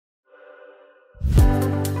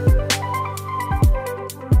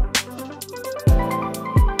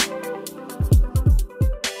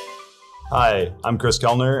Hi, I'm Chris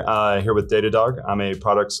Kellner, here with Datadog. I'm a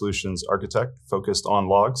product solutions architect focused on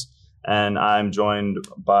logs, and I'm joined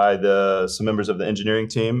by some members of the engineering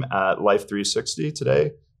team at Life360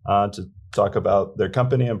 today to talk about their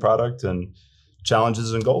company and product and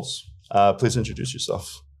challenges and goals. Please introduce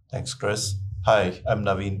yourself. Thanks, Chris. Hi, I'm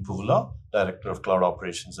Naveen Puvvula, Director of Cloud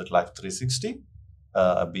Operations at Life360.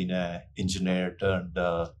 I've been an engineer turned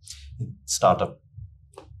startup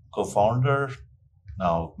co-founder,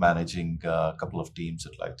 now managing a couple of teams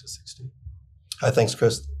at Life360. Hi, thanks,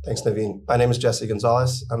 Chris. Thanks, Naveen. My name is Jesse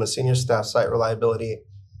Gonzalez. I'm a senior staff site reliability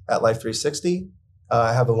at Life360.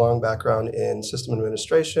 I have a long background in system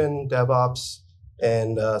administration, DevOps,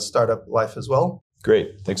 and startup life as well.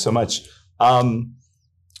 Great, thanks so much. I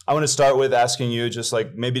want to start with asking you just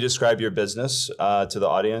maybe describe your business to the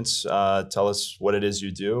audience. Tell us what it is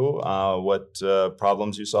you do, what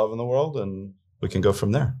problems you solve in the world, and we can go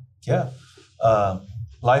from there. Yeah.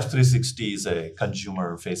 Life360 is a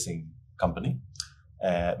consumer-facing company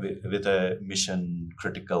with a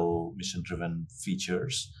mission-critical, mission-driven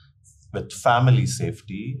features with family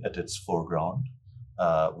safety at its foreground.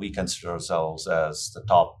 We consider ourselves as the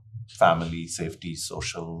top family safety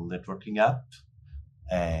social networking app,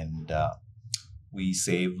 and we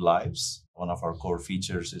save lives. One of our core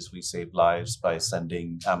features is we save lives by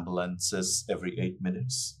sending ambulances every 8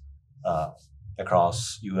 minutes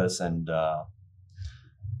across US, and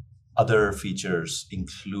other features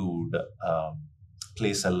include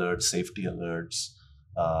place alerts, safety alerts.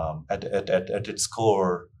 At its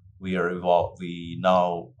core, we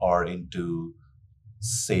now are into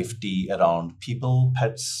safety around people,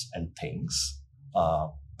 pets, and things,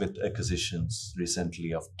 with acquisitions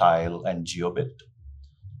recently of Tile and Geobit.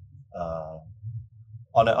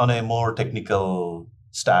 On a more technical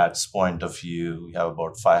stats point of view, we have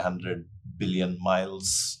about 500 billion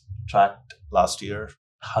miles tracked last year,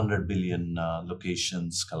 100 billion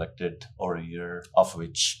locations collected over a year, of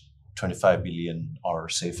which 25 billion are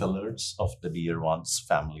safe alerts of the dear ones'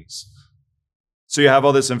 families. So you have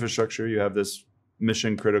all this infrastructure, you have this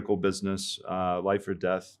mission critical business, life or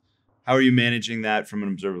death. How are you managing that from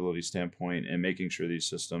an observability standpoint and making sure these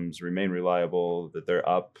systems remain reliable, that they're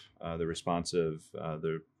up, they're responsive?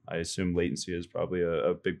 I assume latency is probably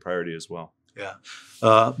a big priority as well. Yeah.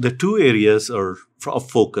 The two areas of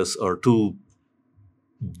focus, or two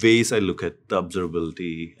ways I look at the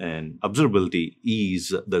observability, and observability is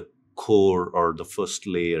the core or the first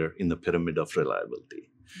layer in the pyramid of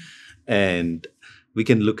reliability. And we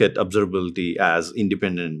can look at observability as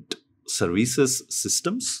independent services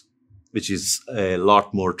systems, which is a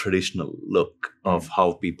lot more traditional look of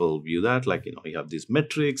how people view that. You have these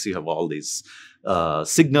metrics, you have all these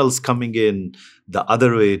signals coming in. The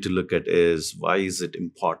other way to look at is, why is it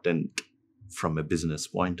important from a business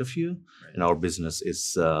point of view? Right. And our business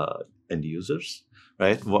is end users,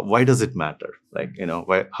 right? Why does it matter?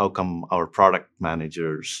 How come our product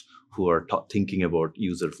managers who are thinking about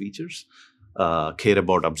user features care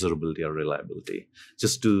about observability or reliability?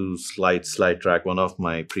 Just to slide track, one of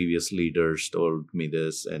my previous leaders told me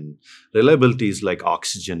this, and reliability is like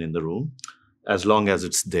oxygen in the room. As long as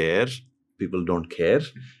it's there, people don't care.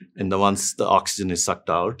 And once the oxygen is sucked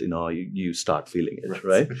out, you start feeling it,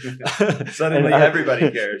 right? Suddenly everybody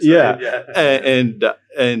cares. Yeah. Right?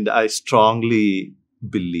 And I strongly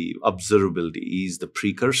believe observability is the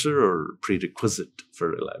precursor or prerequisite for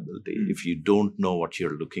reliability. If you don't know what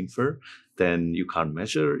you're looking for, then you can't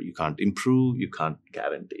measure, you can't improve, you can't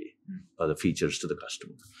guarantee the features to the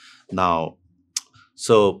customer. Now,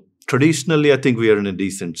 so traditionally, I think we are in a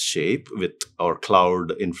decent shape with our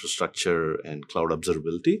cloud infrastructure and cloud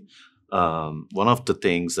observability. One of the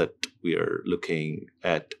things that we are looking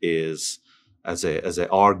at is as a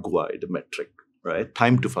org-wide metric, right?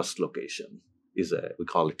 Time to first location is we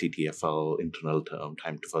call it TTFL, internal term,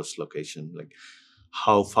 time to first location.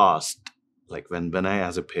 How fast, when I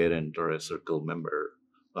as a parent or a circle member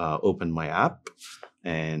open my app,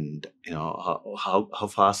 and how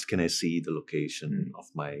fast can I see the location of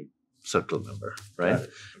my circle member, right?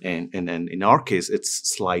 And then in our case, it's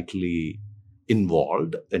slightly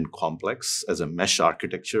involved and complex as a mesh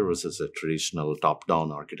architecture versus a traditional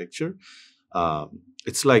top-down architecture.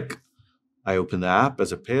 It's like I open the app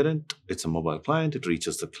as a parent, it's a mobile client, it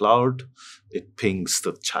reaches the cloud, it pings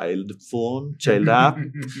the child app,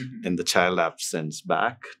 and the child app sends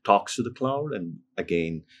back, talks to the cloud, and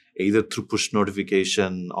again, either through push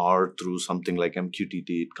notification or through something like MQTT,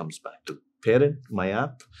 it comes back to parent, my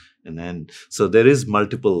app. And then, so there is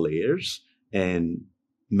multiple layers, and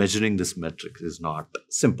measuring this metric is not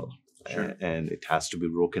simple. Sure. And it has to be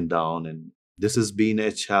broken down. And this has been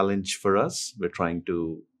a challenge for us. We're trying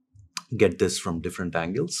to get this from different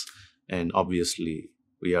angles. And obviously,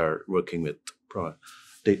 we are working with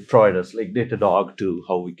providers like Datadog to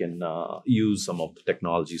how we can use some of the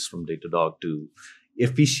technologies from Datadog to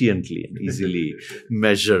efficiently and easily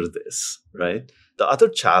measure this, right? The other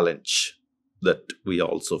challenge that we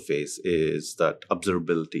also face is that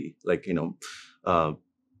observability, like,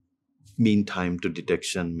 mean time to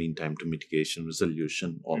detection, mean time to mitigation,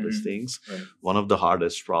 resolution, all these things. Right. One of the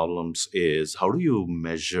hardest problems is how do you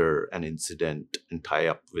measure an incident and tie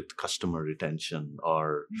up with customer retention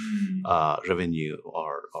or revenue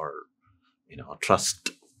or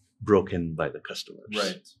trust broken by the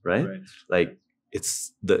customers. Right? Like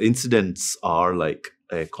the incidents are like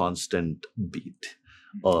a constant beat,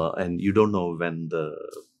 and you don't know when the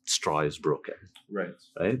straw is broken.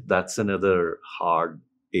 Right? That's another hard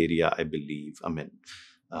area, I believe.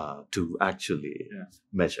 To actually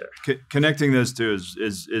measure. Connecting those two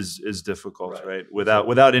is difficult, right?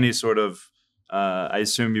 Without any sort of, I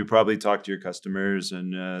assume you probably talk to your customers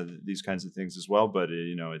and these kinds of things as well. But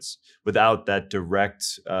it's without that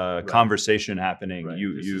direct conversation happening,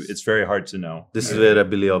 it's very hard to know. This is where I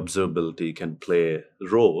believe observability can play a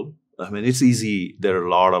role. It's easy. There are a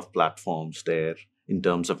lot of platforms there in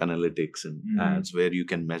terms of analytics and ads where you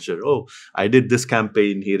can measure, I did this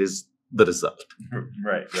campaign, here is the result.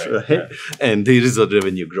 Right. And there is a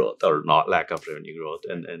revenue growth or not lack of revenue growth.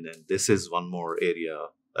 And this is one more area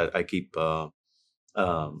that I keep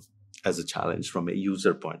as a challenge from a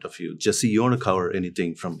user point of view. Jesse, you want to cover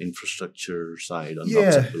anything from infrastructure side on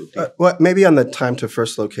observability? Well, maybe on the time to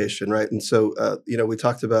first location, right? And so, we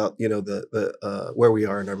talked about, the where we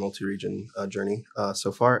are in our multi-region journey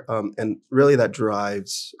so far. And really that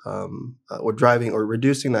drives,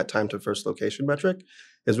 reducing that time to first location metric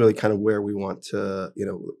is really kind of where we want to,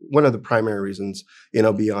 one of the primary reasons,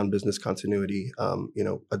 beyond business continuity,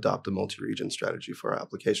 adopt a multi-region strategy for our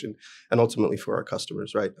application and ultimately for our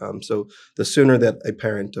customers, right? So the sooner that a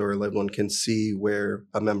parent or a loved one can see where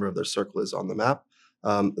a member of their circle is on the map,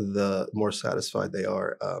 the more satisfied they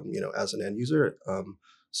are, as an end user.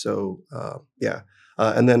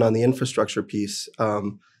 And then on the infrastructure piece,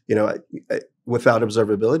 without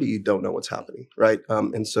observability, you don't know what's happening, right?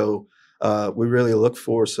 And so we really look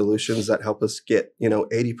for solutions that help us get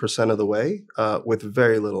 80% of the way with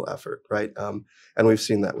very little effort, right? And we've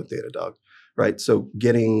seen that with Datadog, right? So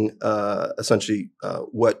getting essentially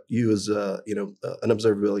what you as an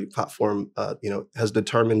observability platform has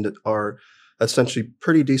determined are essentially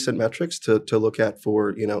pretty decent metrics to look at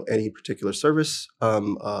for any particular service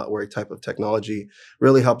or a type of technology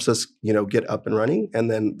really helps us get up and running,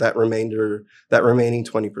 and then that remaining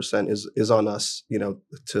 20% is on us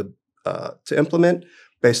to implement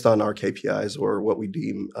based on our KPIs or what we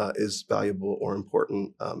deem is valuable or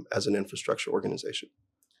important as an infrastructure organization.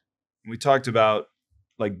 We talked about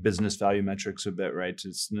like business value metrics a bit, right?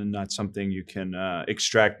 It's not something you can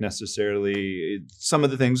extract necessarily. Some of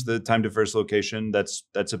the things, the time to first location, that's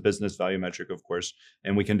a business value metric, of course,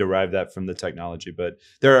 and we can derive that from the technology. But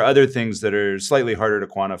there are other things that are slightly harder to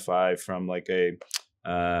quantify from like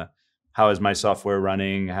how is my software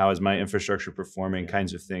running? How is my infrastructure performing?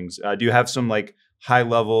 Kinds of things. Do you have some like high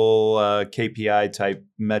level KPI type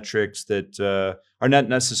metrics that are not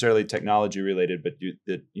necessarily technology related, but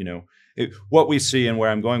what we see, and where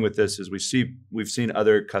I'm going with this is we've seen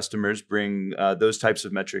other customers bring those types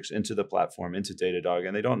of metrics into the platform, into Datadog,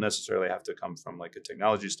 and they don't necessarily have to come from like a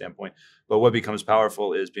technology standpoint. But what becomes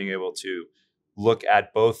powerful is being able to look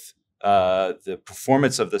at both the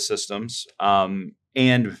performance of the systems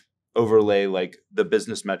and overlay like the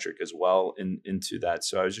business metric as well into that.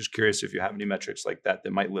 So I was just curious if you have any metrics like that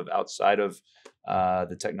might live outside of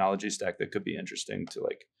the technology stack that could be interesting to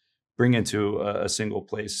like bring into a single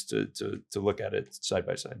place to look at it side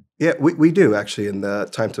by side. Yeah, we do actually. And the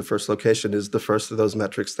time to first location is the first of those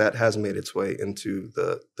metrics that has made its way into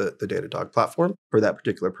the Datadog platform for that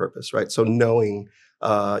particular purpose, right? So knowing,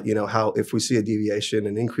 how if we see a deviation,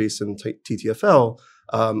 an increase in TTFL,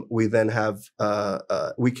 we then have,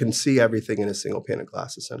 we can see everything in a single pane of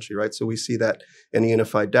glass, essentially, right? So we see that in a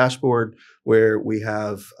unified dashboard where we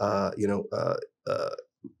have,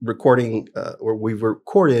 recording or we've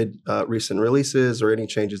recorded recent releases or any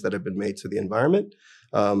changes that have been made to the environment.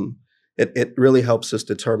 It really helps us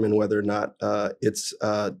determine whether or not it's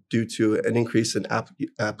due to an increase in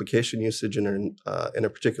application usage in a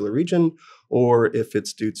particular region, or if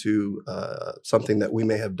it's due to something that we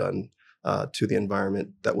may have done to the environment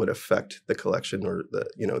that would affect the collection or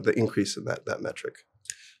the increase in that metric.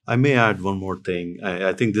 I may add one more thing.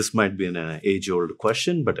 I think this might be an age-old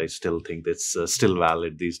question, but I still think it's still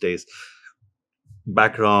valid these days.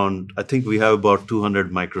 background, I think we have about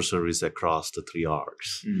 200 microservices across the 3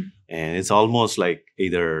 orgs. And it's almost like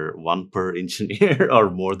either one per engineer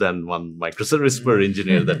or more than one microservice per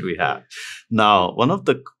engineer that we have. Now, one of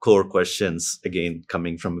the core questions, again,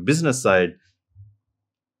 coming from a business side,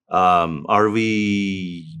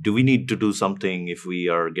 do we need to do something if we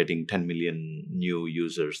are getting 10 million new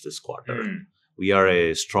users this quarter? We are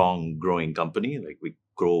a strong growing company, like we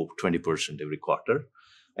grow 20% every quarter.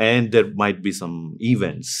 And there might be some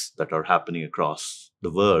events that are happening across the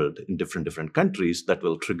world in different countries that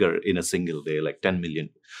will trigger in a single day, like 1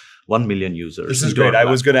 million users. This is great. I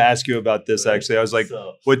was going to ask you about this actually. I was like,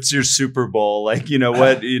 what's your Super Bowl? Like,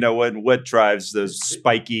 what drives those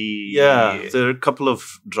spiky? Yeah, there are a couple of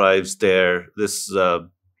drives there. This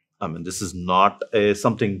is not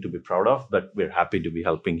something to be proud of, but we're happy to be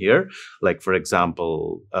helping here. Like, for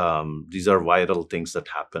example, these are viral things that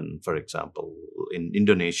happen. For example, in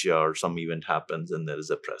Indonesia, or some event happens and there is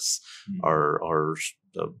a press, or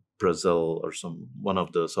Brazil or one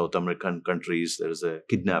of the South American countries, there is a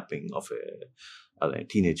kidnapping of a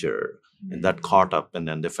teenager, and that caught up, and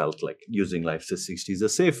then they felt like using Life360 is a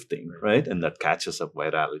safe thing, right? And that catches up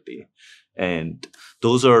virality. And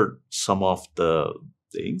those are some of the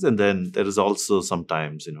things. And then there is also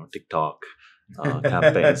sometimes, TikTok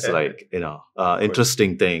campaigns, like,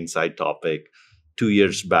 interesting thing, side topic. 2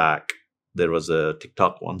 years back, there was a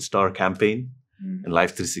TikTok 1-star campaign. And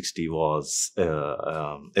Life360 was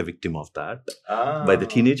a victim of that by the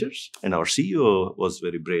teenagers. And our CEO was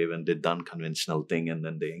very brave and did the unconventional thing. And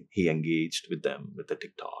then he engaged with them with the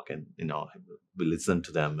TikTok, and we listened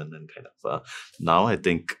to them. And then kind of now I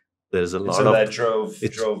think there's a lot of that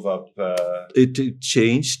drove up. It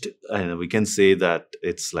changed, and we can say that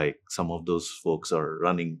it's like some of those folks are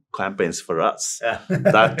running campaigns for us.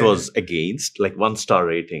 That was against, like, 1-star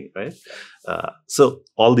rating, right? So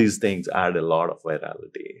all these things add a lot of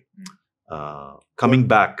virality. Coming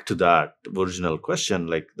back to that original question,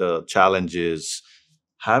 like, the challenge is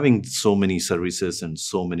having so many services and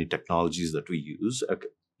so many technologies that we use, like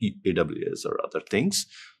AWS or other things.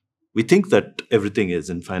 We think that everything is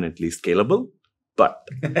infinitely scalable, but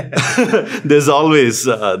there's always,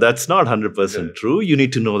 that's not 100% true. You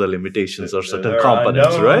need to know the limitations of certain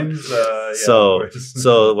components, right? So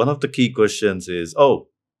one of the key questions is,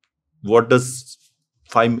 what does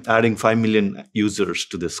adding 5 million users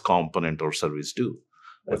to this component or service do?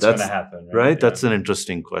 What's going to happen? Right? That's an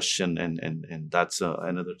interesting question, and that's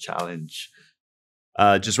another challenge.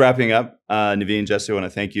 Just wrapping up, Naveen, Jesse, I want to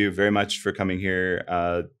thank you very much for coming here.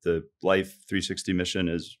 The Life360 mission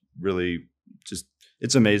is really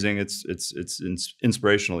it's amazing. It's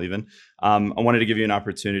inspirational even. I wanted to give you an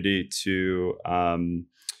opportunity to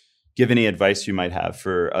give any advice you might have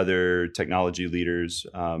for other technology leaders,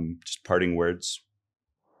 just parting words.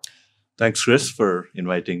 Thanks, Chris, for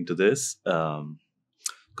inviting to this.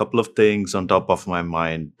 Couple of things on top of my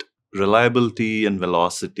mind. Reliability and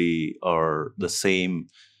velocity are the same,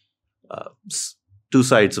 two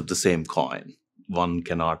sides of the same coin. One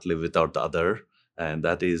cannot live without the other, and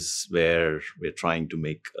that is where we're trying to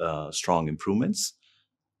make strong improvements.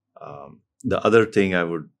 The other thing I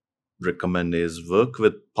would recommend is work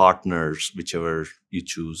with partners, whichever you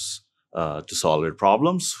choose, to solve your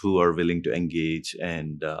problems, who are willing to engage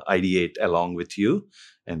and ideate along with you.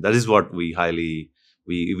 And that is what we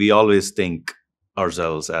always think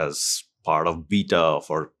ourselves as part of beta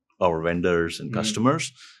for our vendors and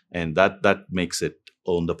customers, and that makes it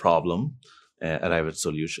own the problem and arrive at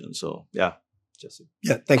solutions. So yeah, Jesse.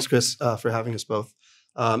 Yeah, thanks, Chris, for having us both.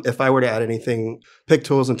 If I were to add anything, pick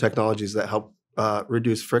tools and technologies that help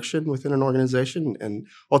reduce friction within an organization and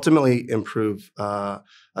ultimately improve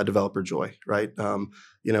developer joy, right?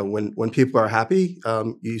 When people are happy,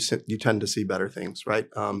 you tend to see better things, right?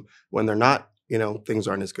 When they're not, things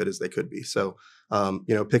aren't as good as they could be. So,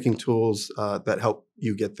 picking tools that help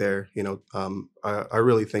you get there, are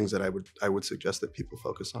really things that I would suggest that people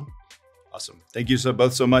focus on. Awesome. Thank you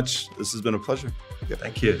both so much. This has been a pleasure. Yeah.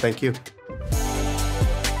 Thank you. Thank you.